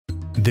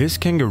This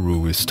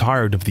kangaroo is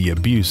tired of the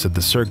abuse at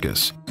the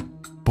circus,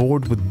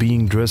 bored with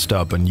being dressed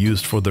up and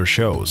used for their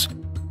shows.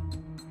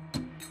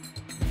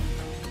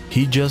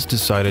 He just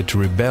decided to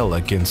rebel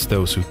against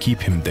those who keep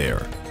him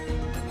there.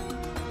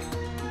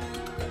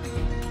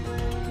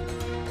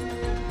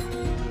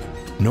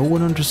 No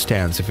one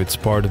understands if it's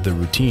part of the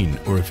routine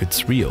or if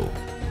it's real.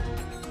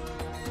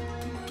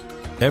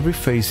 Every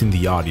face in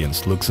the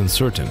audience looks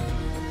uncertain.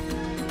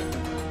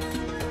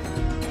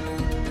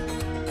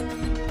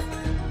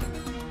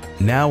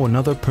 Now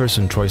another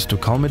person tries to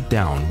calm it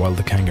down while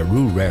the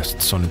kangaroo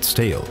rests on its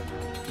tail.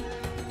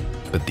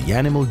 But the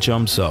animal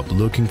jumps up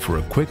looking for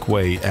a quick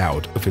way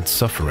out of its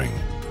suffering.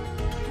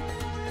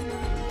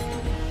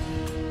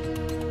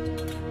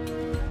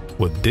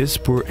 What this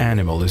poor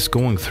animal is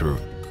going through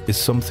is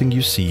something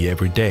you see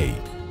every day,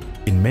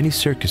 in many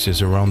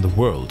circuses around the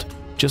world,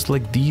 just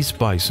like these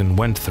bison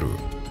went through.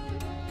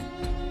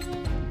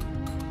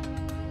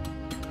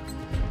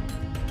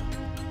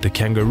 The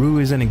kangaroo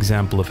is an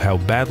example of how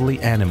badly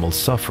animals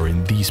suffer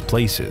in these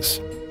places.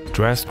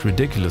 Dressed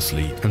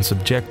ridiculously and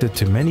subjected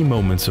to many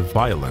moments of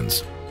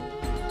violence,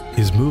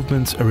 his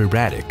movements are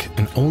erratic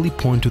and only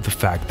point to the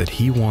fact that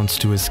he wants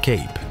to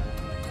escape.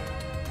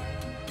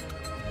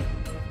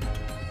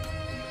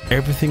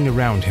 Everything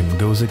around him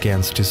goes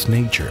against his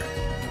nature.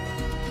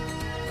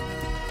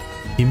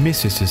 He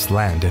misses his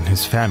land and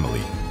his family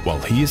while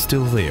he is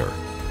still there.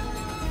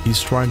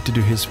 He's trying to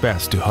do his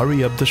best to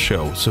hurry up the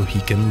show so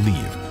he can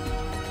leave.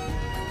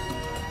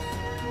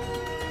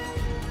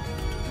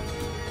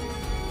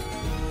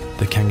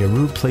 The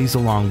kangaroo plays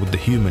along with the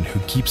human who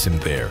keeps him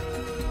there,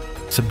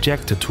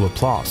 subjected to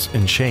applause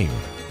and shame,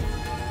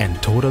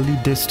 and totally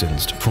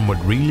distanced from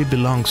what really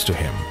belongs to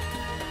him: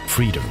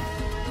 freedom.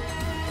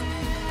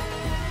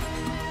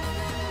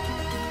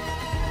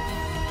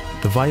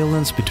 The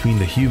violence between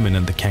the human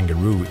and the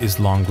kangaroo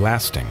is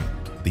long-lasting.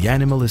 The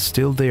animal is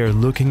still there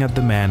looking at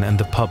the man and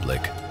the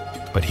public,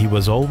 but he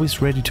was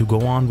always ready to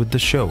go on with the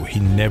show he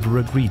never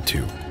agreed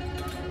to.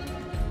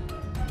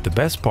 The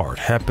best part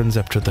happens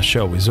after the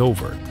show is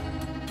over.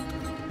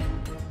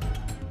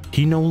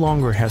 He no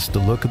longer has to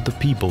look at the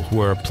people who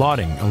are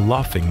applauding and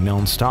laughing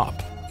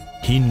non-stop.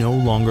 He no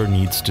longer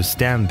needs to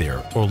stand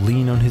there or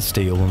lean on his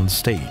tail on the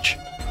stage,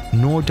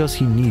 nor does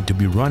he need to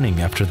be running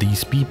after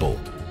these people.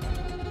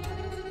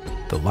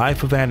 The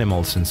life of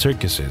animals in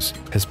circuses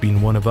has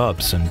been one of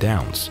ups and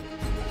downs.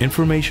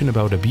 Information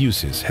about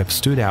abuses have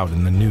stood out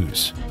in the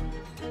news.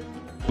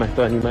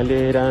 Estos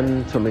animales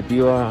eran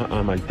sometidos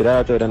a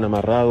maltrato, eran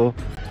amarrados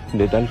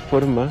de tal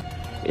forma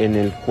en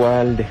el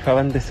cual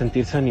dejaban de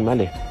sentirse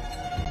animales.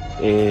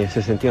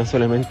 Se sentían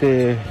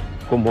solamente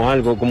como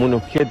algo, como un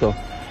objeto,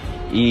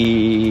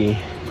 y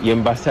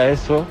en base a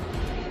eso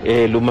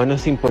el humano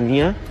se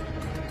imponía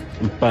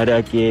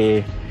para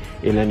que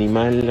el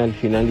animal al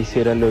final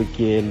hiciera lo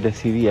que él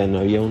decidía. No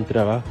había un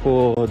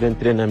trabajo de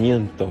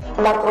entrenamiento.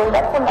 La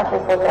crueldad con la que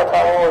fue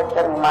tratado este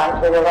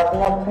animal de verdad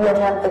no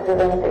tiene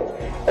antecedentes.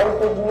 Él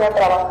seguía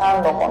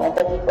trabajando con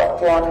esta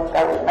situación,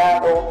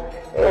 encadenado,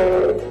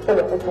 se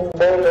le puso un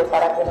velo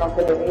para que no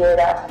se le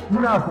viera.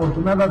 Una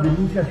afortunada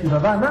denuncia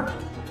ciudadana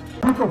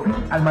puso fin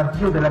al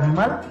martirio del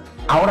animal,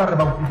 ahora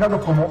rebautizado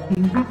como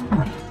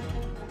Invictus.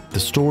 The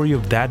story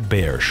of that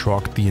bear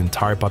shocked the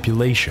entire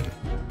population.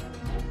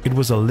 It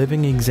was a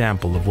living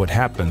example of what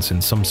happens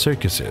in some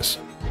circuses.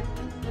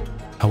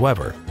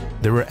 However,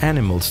 there are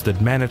animals that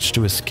manage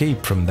to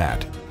escape from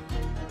that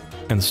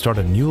and start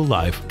a new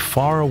life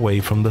far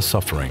away from the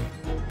suffering.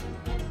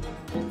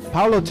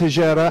 Paulo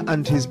Teixeira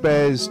and his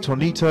bears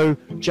Tonito,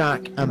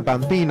 Jack and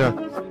Bambina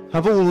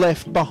have all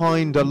left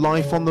behind a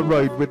life on the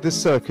road with the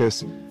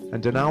circus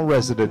and are now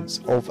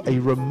residents of a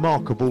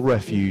remarkable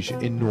refuge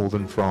in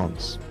northern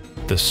France.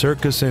 The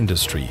circus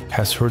industry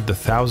has heard the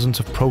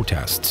thousands of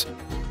protests,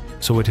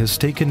 so it has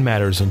taken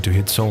matters into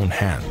its own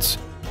hands.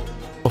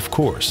 Of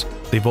course,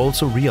 they've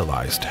also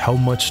realized how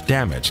much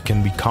damage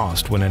can be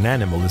caused when an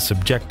animal is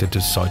subjected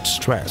to such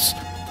stress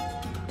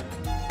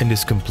and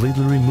is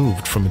completely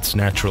removed from its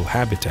natural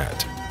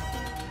habitat.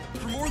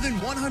 For more than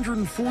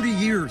 140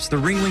 years, the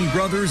Ringling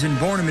Brothers and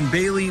Barnum and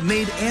Bailey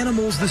made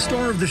animals the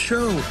star of the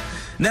show.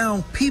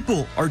 Now,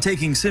 people are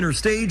taking center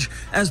stage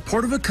as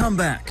part of a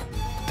comeback.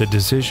 The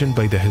decision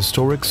by the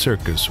historic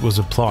circus was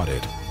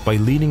applauded by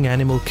leading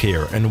animal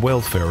care and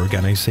welfare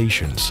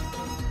organizations.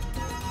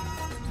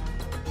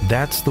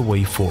 That's the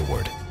way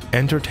forward.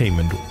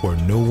 Entertainment where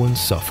no one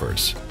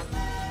suffers.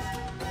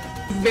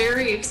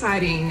 Very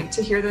exciting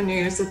to hear the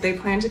news that they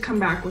plan to come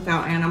back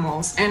without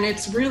animals, and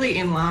it's really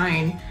in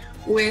line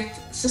with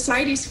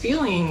society's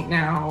feeling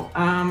now,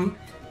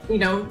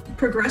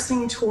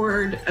 progressing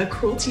toward a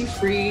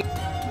cruelty-free